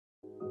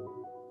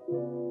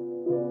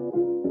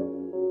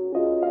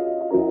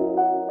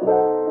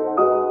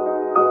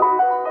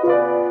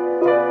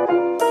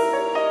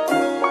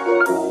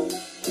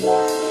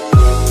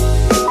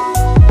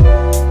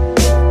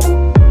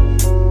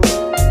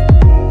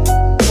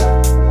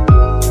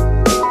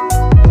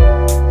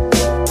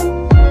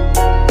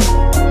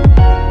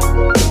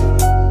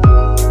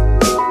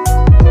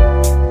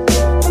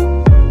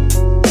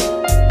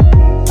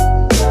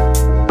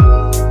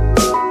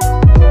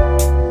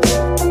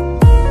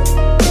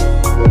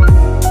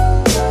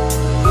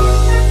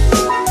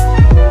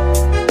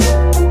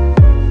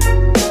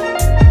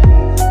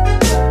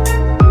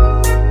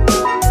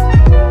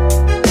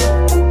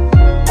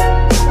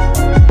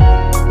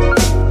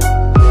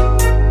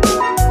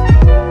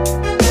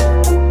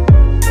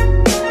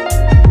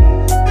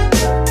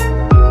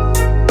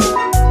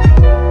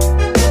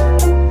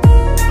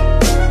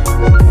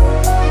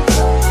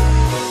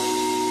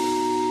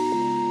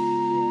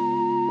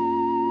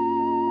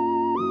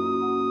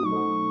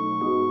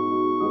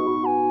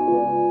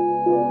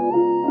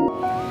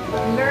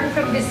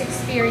from this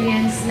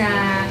experience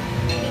na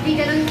hindi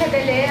ganun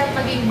kadali ang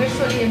maging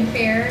visually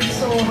impaired.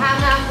 So,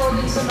 hanga ako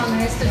dun sa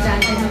mga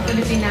estudyante ng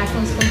Philippine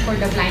National School for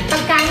the Blind.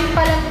 Pagkain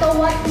pa lang to,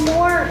 what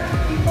more?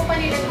 Hindi po pa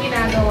nilang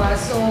ginagawa.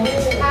 So,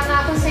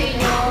 hanga ako sa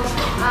inyo.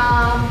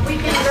 We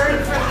can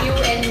learn from you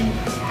and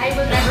I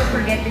will never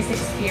forget this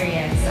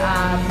experience.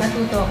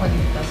 Natuto ako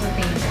dito. So,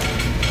 thank you.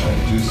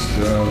 Just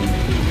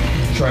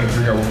trying to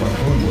figure out what my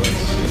food was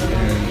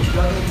and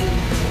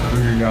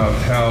figuring out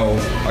how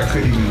I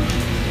couldn't even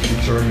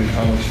determine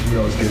how much food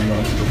I was getting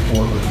onto the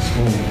fork or the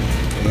spoon,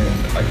 and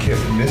I kept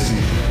missing,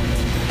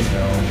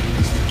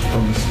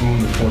 from the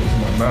spoon, the fork to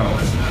my mouth.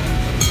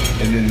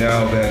 And then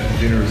now that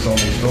dinner is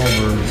almost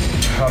over,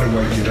 how do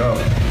I get up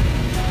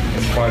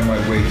and find my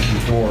way to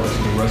the door, to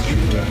the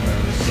restroom for that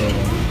matter? So,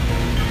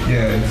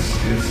 yeah, it's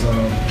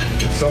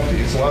something.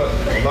 It's a lot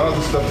of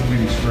the stuff that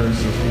we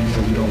experience are things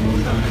that we don't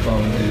really think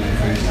about on a daily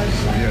basis.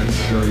 So yeah, it's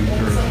very,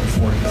 very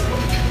important.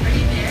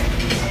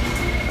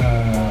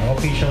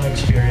 Okay siyang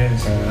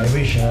experience. I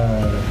wish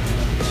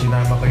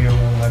sinama ko yung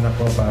anak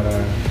ko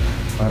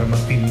para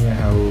mag-feel niya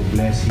how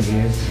blessed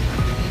he is.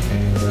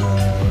 And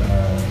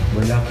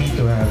we're lucky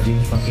to have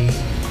James Mackay.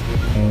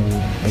 And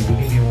I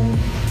believe yung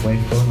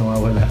wife ko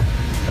nawawala.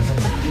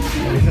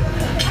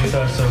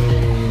 So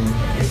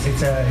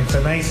it's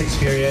a nice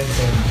experience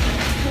and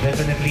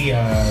definitely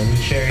we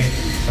share it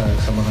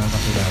sa mga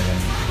kakilala.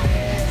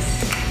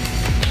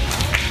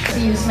 To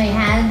use my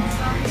hands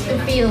to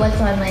feel what's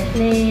on my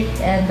plate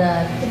and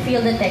to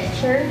feel the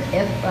texture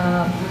if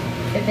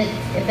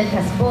it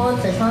has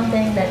bones or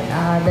something that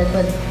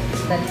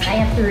I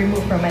have to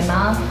remove from my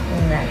mouth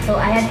and that. So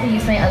I had to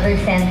use my other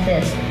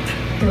senses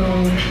to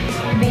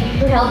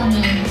help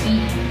me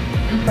eat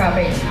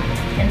properly.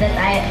 And that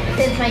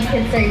since my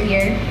kids are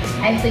here,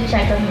 I have to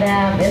check on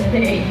them if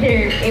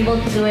they're able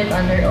to do it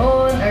on their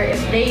own or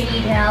if they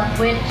need help,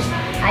 which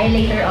I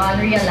later on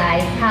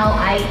realized how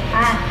I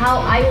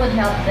would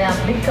help them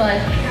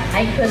because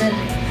I couldn't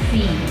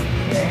see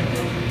them.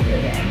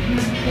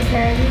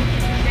 Okay.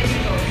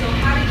 So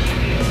how did you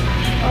feel?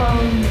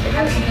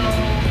 Having no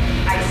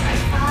eyesight.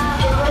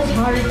 It was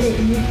hard to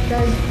eat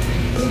because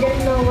we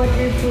didn't know what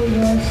your food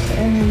was,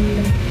 and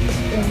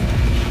yeah.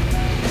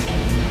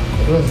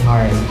 It was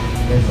hard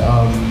because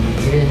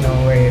you didn't know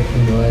where your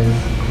food was,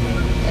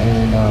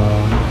 and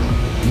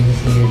you just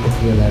needed to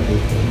feel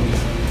everything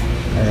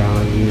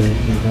around you.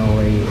 You know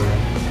where you were.